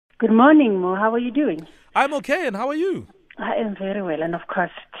Good morning, Mo. How are you doing? I'm okay, and how are you? I am very well. And of course,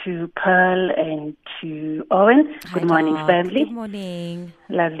 to Pearl and to Owen, good morning, Doc. family. Good morning.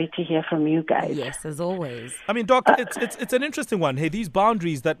 Lovely to hear from you guys. Yes, as always. I mean, Doc, it's an interesting one. Hey, these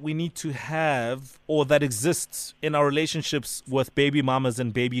boundaries that we need to have or that exists in our relationships with baby mamas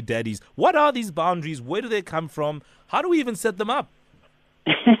and baby daddies, what are these boundaries? Where do they come from? How do we even set them up?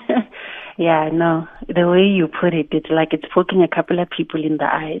 Yeah, no, the way you put it, it's like it's poking a couple of people in the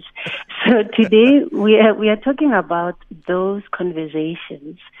eyes. So today we are talking about those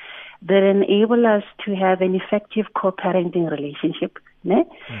conversations that enable us to have an effective co-parenting relationship, ne?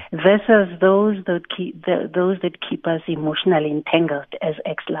 Versus those that keep us emotionally entangled as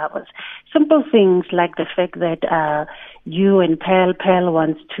ex-lovers. Simple things like the fact that you and Pearl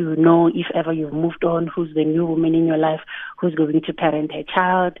wants to know if ever you've moved on, who's the new woman in your life, who's going to parent her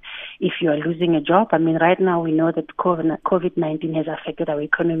child, if you are losing a job. I mean, right now we know that COVID-19 has affected our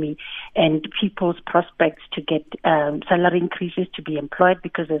economy and people's prospects to get salary increases, to be employed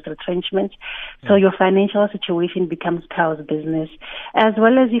because there's retrenchment. So your financial situation becomes Pearl's business, as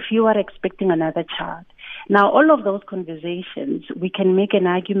well as if you are expecting another child. Now, all of those conversations, we can make an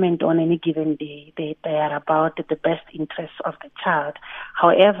argument on any given day. They are about the best interests of the child.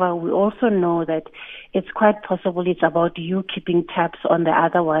 However, we also know that it's quite possible it's about you keeping tabs on the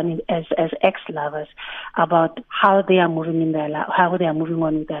other one as ex-lovers about how they are moving in their life, how they are moving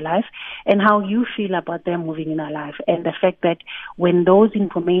on with their life, and how you feel about them moving in their life. And the fact that when that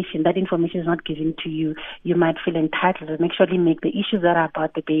information is not given to you, you might feel entitled, and actually make the issues that are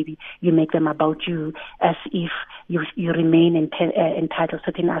about the baby, you make them about you, as if you remain entitled to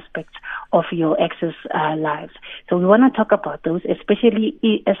certain aspects of your ex's lives. So we want to talk about those, especially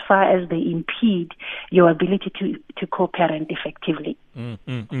as far as they impede your ability to co-parent effectively.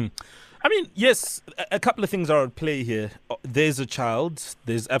 I mean, yes, a couple of things are at play here. There's a child,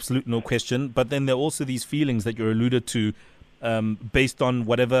 there's absolute no question, but then there are also these feelings that you're alluded to based on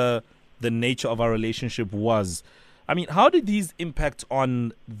whatever the nature of our relationship was. I mean, how did these impact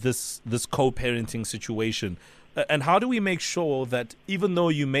on this co-parenting situation? And how do we make sure that even though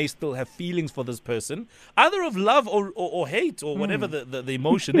you may still have feelings for this person, either of love or hate or whatever the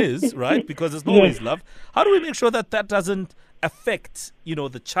emotion is, right? Because it's not always love. How do we make sure that doesn't affect,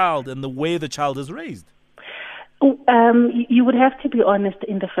 the child and the way the child is raised? You would have to be honest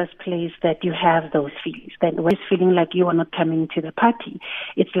in the first place that you have those feelings. That when it's feeling like you are not coming to the party,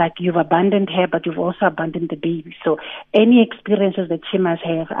 it's like you've abandoned her, but you've also abandoned the baby. So any experiences that she must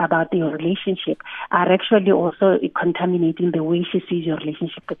have about your relationship are actually also contaminating the way she sees your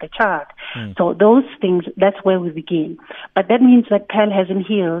relationship with the child. So those things, that's where we begin. But that means that Pearl hasn't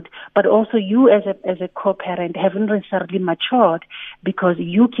healed, but also you as a co-parent haven't necessarily matured because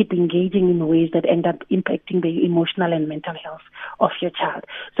you keep engaging in ways that end up impacting the emotional and mental health of your child.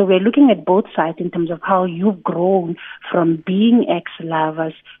 So we're looking at both sides in terms of how you've grown from being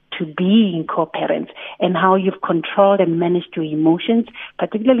ex-lovers to being co-parents and how you've controlled and managed your emotions,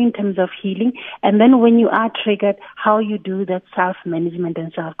 particularly in terms of healing. And then when you are triggered, how you do that self-management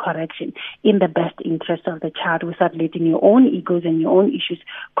and self-correction in the best interest of the child without letting your own egos and your own issues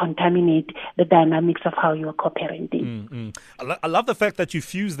contaminate the dynamics of how you are co-parenting. I love the fact that you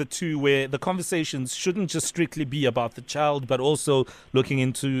fuse the two, where the conversations shouldn't just strictly be about the child, but also looking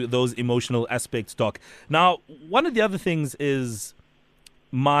into those emotional aspects, Doc. Now, one of the other things is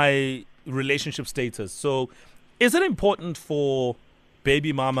my relationship status. So is it important for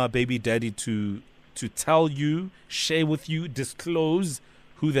baby mama, baby daddy to tell you, share with you, disclose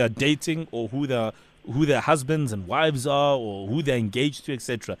who they're dating or who their husbands and wives are or who they're engaged to,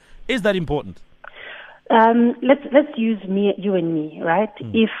 etc.? Is that important? Let's use you and me, right?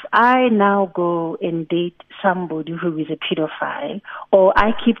 If I now go and date somebody who is a pedophile, or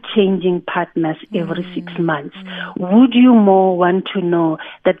I keep changing partners every 6 months, would you more want to know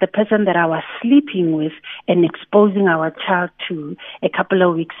that the person that I was sleeping with and exposing our child to a couple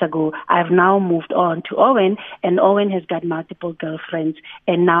of weeks ago, I've now moved on to Owen, and Owen has got multiple girlfriends,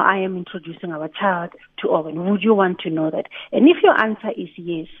 and now I am introducing our child to Owen? Would you want to know that? And if your answer is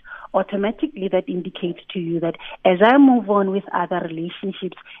yes, automatically that indicates to you that as I move on with other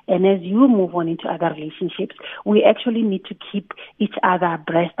relationships and as you move on into other relationships, we actually need to keep each other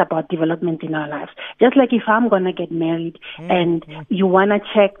abreast about development in our lives. Just like if I'm going to get married and you want to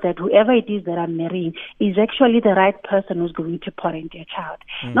check that whoever it is that I'm marrying is actually the right person who's going to parent your child.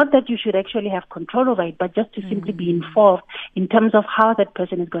 Not that you should actually have control over it, but just to simply be involved in terms of how that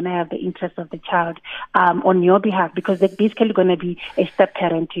person is going to have the interest of the child on your behalf, because they're basically going to be a step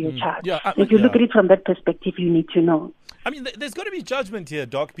parent to your child. If you look at it from that perspective, you need to know. I mean, there's got to be judgment here,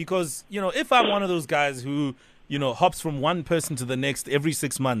 Doc, because, if I'm one of those guys who, hops from one person to the next every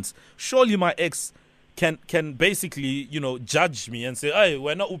 6 months, surely my ex can basically, judge me and say, hey,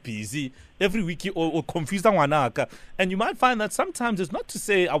 we're not busy every week or confused. And you might find that sometimes it's not to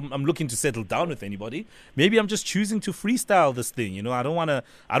say I'm looking to settle down with anybody. Maybe I'm just choosing to freestyle this thing. I don't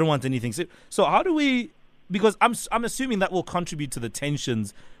want anything. So how do we, because I'm assuming that will contribute to the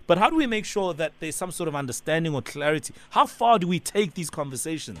tensions, but how do we make sure that there's some sort of understanding or clarity? How far do we take these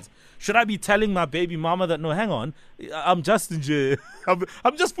conversations? Should I be telling my baby mama that, no, hang on, I'm just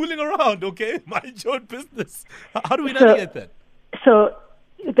I'm just fooling around, okay? Mind your own business. How do we navigate that? So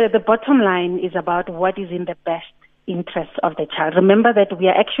the bottom line is about what is in the best interest of the child. Remember that we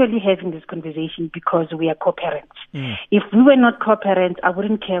are actually having this conversation because we are co-parents. If we were not co-parents, I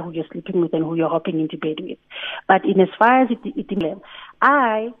wouldn't care who you're sleeping with and who you're hopping into bed with. But in as far as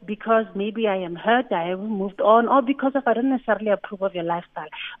because maybe I am hurt, I haven't moved on, or because I don't necessarily approve of your lifestyle,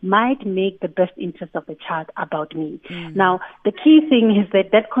 might make the best interest of the child about me. Now, the key thing is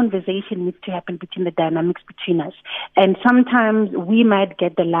that conversation needs to happen between the dynamics between us. And sometimes we might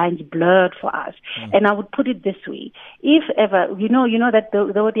get the lines blurred for us. And I would put it this way. If ever, you know that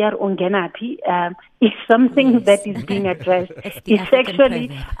though they are ungenapi, if something that is being addressed is actually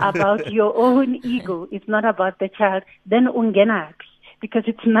about your own ego, it's not about the child, then ungenapi, because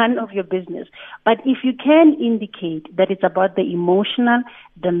it's none of your business. But if you can indicate that it's about the emotional,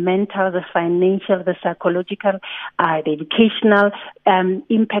 the mental, the financial, the psychological, the educational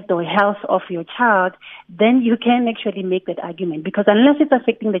impact or health of your child, then you can actually make that argument. Because unless it's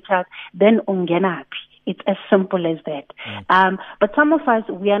affecting the child, then ungenapi. It's as simple as that. But some of us,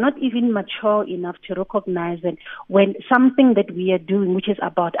 we are not even mature enough to recognize that when something that we are doing, which is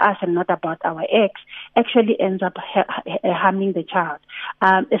about us and not about our ex, actually ends up harming the child.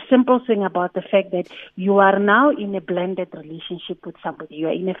 A simple thing about the fact that you are now in a blended relationship with somebody. You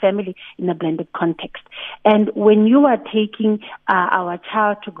are in a family in a blended context. And when you are taking our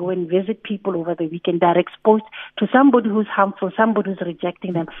child to go and visit people over the weekend, they're exposed to somebody who's harmful, somebody who's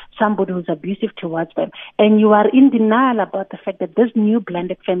rejecting them, somebody who's abusive towards them. And you are in denial about the fact that this new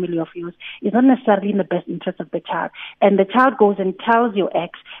blended family of yours is not necessarily in the best interest of the child. And the child goes and tells your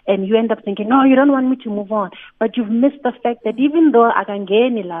ex, and you end up thinking, no, you don't want me to move on. But you've missed the fact that even though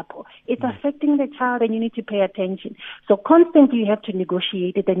it's affecting the child and you need to pay attention. So constantly you have to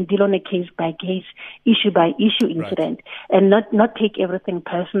negotiate it and deal on a case-by-case, issue-by-issue incident, and not take everything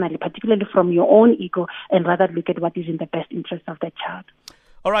personally, particularly from your own ego, and rather look at what is in the best interest of the child.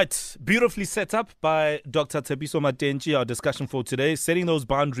 All right, beautifully set up by Dr. Tshepiso Matenjie, our discussion for today, setting those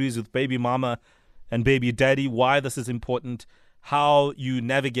boundaries with baby mama and baby daddy, why this is important, how you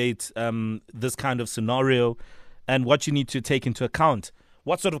navigate this kind of scenario, and what you need to take into account.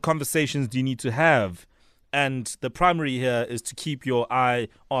 What sort of conversations do you need to have? And the primary here is to keep your eye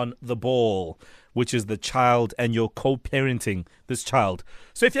on the ball, which is the child, and you're co-parenting this child.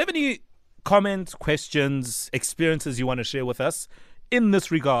 So if you have any comments, questions, experiences you want to share with us, in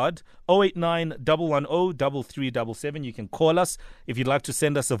this regard, 089 110 3377. You can call us. If you'd like to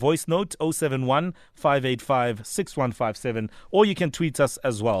send us a voice note, 071 585 6157, or you can tweet us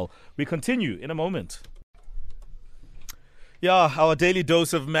as well. We continue in a moment. Yeah, our daily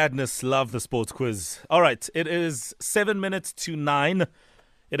dose of madness. Love the sports quiz. All right, it is 7 minutes to 9.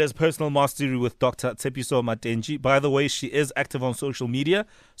 It is Personal Mastery with Dr. Tshepiso Matenjie. By the way, she is active on social media,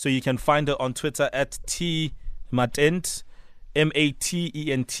 so you can find her on Twitter at tmatent.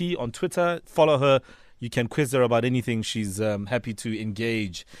 Matent on Twitter. Follow her. You can quiz her about anything. She's happy to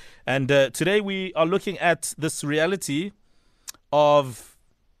engage. And today we are looking at this reality of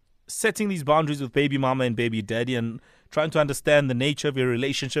setting these boundaries with baby mama and baby daddy, and trying to understand the nature of your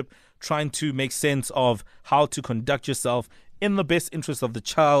relationship, trying to make sense of how to conduct yourself in the best interest of the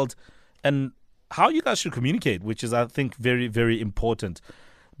child, and how you guys should communicate, which is, I think, very, very important.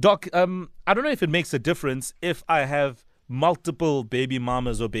 Doc, I don't know if it makes a difference if I have multiple baby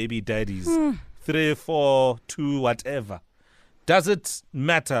mamas or baby daddies, 3, 4, 2, whatever. Does it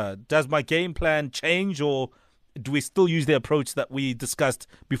matter? Does my game plan change, or do we still use the approach that we discussed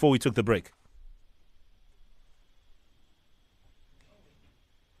before we took the break?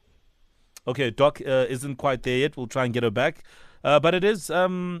 Okay, Doc isn't quite there yet. We'll try and get her back. But it is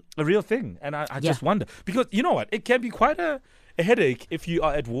a real thing. And I just wonder. Because you know what? It can be quite a headache if you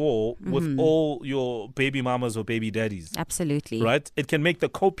are at war with all your baby mamas or baby daddies. Absolutely. Right? It can make the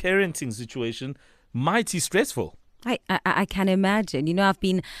co-parenting situation mighty stressful. I can imagine. I've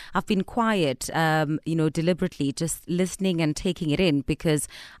been quiet, deliberately just listening and taking it in because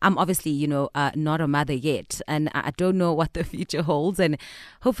I'm obviously, not a mother yet, and I don't know what the future holds. And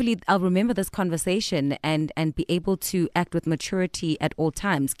hopefully, I'll remember this conversation and be able to act with maturity at all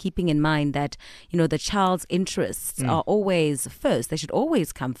times, keeping in mind that the child's interests are always first. They should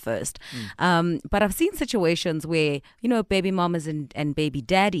always come first. But I've seen situations where baby mamas and baby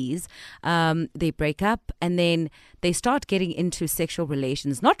daddies, they break up and then they start getting into sexual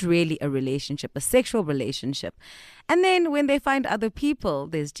relations, not really a relationship, a sexual relationship. And then when they find other people,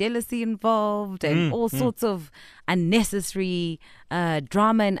 there's jealousy involved and all sorts of unnecessary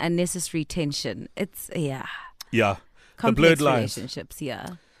drama and unnecessary tension. It's, Yeah. Complex The blurred lines. Relationships, yeah.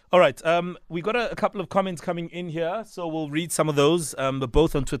 All right. We got a couple of comments coming in here, so we'll read some of those,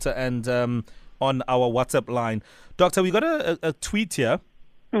 both on Twitter and on our WhatsApp line. Doctor, we got a tweet here.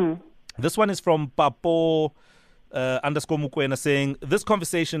 This one is from Papo _Mukwena saying, this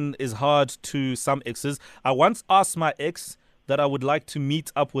conversation is hard to some exes. I once asked my ex that I would like to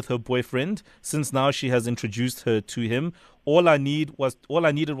meet up with her boyfriend since now she has introduced her to him. All I needed was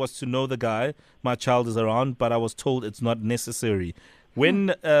to know the guy my child is around, but I was told it's not necessary.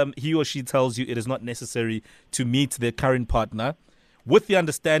 When he or she tells you it is not necessary to meet their current partner, with the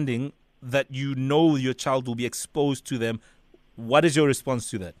understanding that your child will be exposed to them, what is your response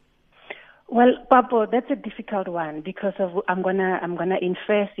to that? Well, Papo, that's a difficult one because I'm gonna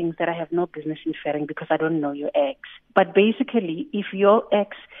infer things that I have no business inferring because I don't know your ex. But basically, if your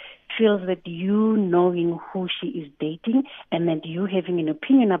ex feels that you knowing who she is dating and that you having an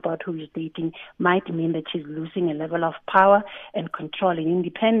opinion about who is dating might mean that she's losing a level of power and control and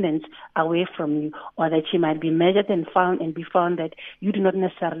independence away from you, or that she might be measured and be found that you do not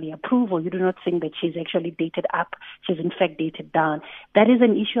necessarily approve, or you do not think that she's actually dated up, she's in fact dated down. That is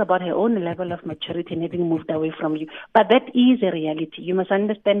an issue about her own level of maturity and having moved away from you. But that is a reality. You must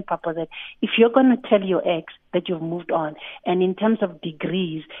understand, Papa, that if you're going to tell your ex that you've moved on, and in terms of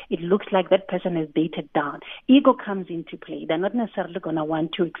degrees, it looks like that person has dated down, ego comes into play. They're not necessarily going to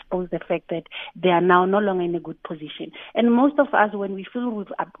want to expose the fact that they are now no longer in a good position. And most of us, when we feel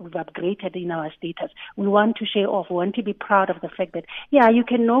we've upgraded in our status, we want to show off, we want to be proud of the fact that, yeah, you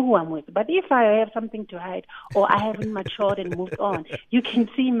can know who I'm with. But if I have something to hide, or I haven't matured and moved on, you can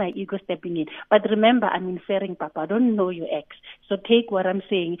see my ego stepping in. But remember, I'm inferring, Papa, I don't know your ex. So take what I'm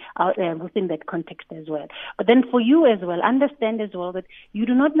saying out within that context as well. But then for you as well, understand as well that you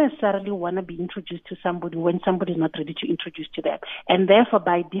do not necessarily want to be introduced to somebody when somebody is not ready to introduce to them. And therefore,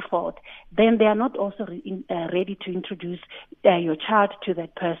 by default, then they are not also ready to introduce your child to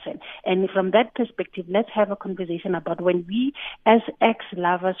that person. And from that perspective, let's have a conversation about when we, as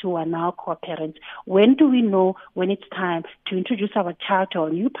ex-lovers who are now co-parents, when do we know when it's time to introduce our child to our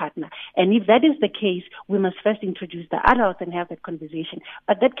new partner? And if that is the case, we must first introduce the adults and have that conversation.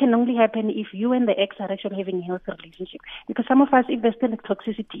 But that can only happen if you and the ex are actually having a healthy relationship. Because some of us, if there's still a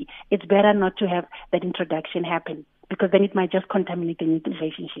toxicity, it's better not to have that introduction happen, because then it might just contaminate the new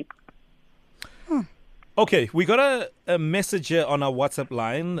relationship. Okay, we got a message here on our WhatsApp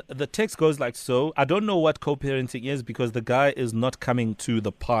line. The text goes like so. I don't know what co-parenting is because the guy is not coming to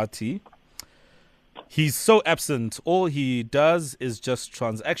the party. He's so absent. All he does is just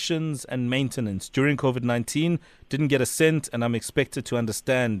transactions and maintenance. During COVID-19, didn't get a cent, and I'm expected to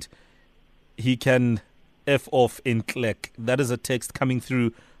understand he can F off in click. That is a text coming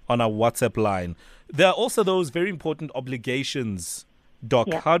through on our WhatsApp line. There are also those very important obligations, Doc.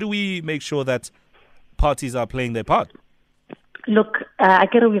 Yeah. How do we make sure that parties are playing their part? Look, I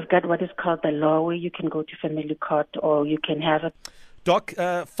get we've got what is called the law, where you can go to family court or you can have a... Doc,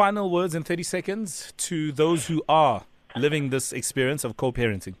 final words in 30 seconds to those who are living this experience of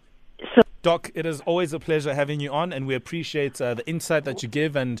co-parenting. Doc, it is always a pleasure having you on, and we appreciate the insight that you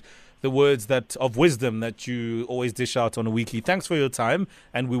give and the words of wisdom that you always dish out on a weekly. Thanks for your time,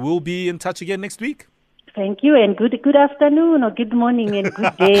 and we will be in touch again next week. Thank you, and good afternoon or good morning and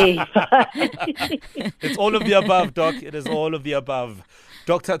good day. It's all of the above, Doc. It is all of the above.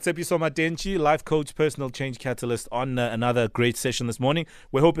 Dr. Tshepiso Matenjie, life coach, personal change catalyst, on another great session this morning.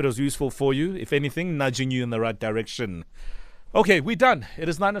 We hope it was useful for you, if anything, nudging you in the right direction. Okay, we're done. It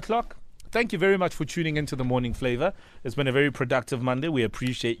is 9 o'clock. Thank you very much for tuning into the Morning Flavor. It's been a very productive Monday. We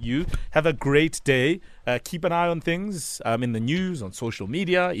appreciate you. Have a great day. Keep an eye on things in the news, on social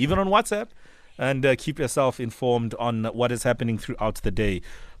media, even on WhatsApp. And keep yourself informed on what is happening throughout the day.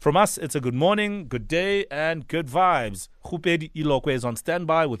 From us, it's a good morning, good day, and good vibes. Khupedi Ilokwe is on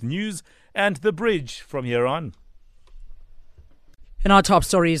standby with news and The Bridge from here on. In our top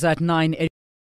stories at 9.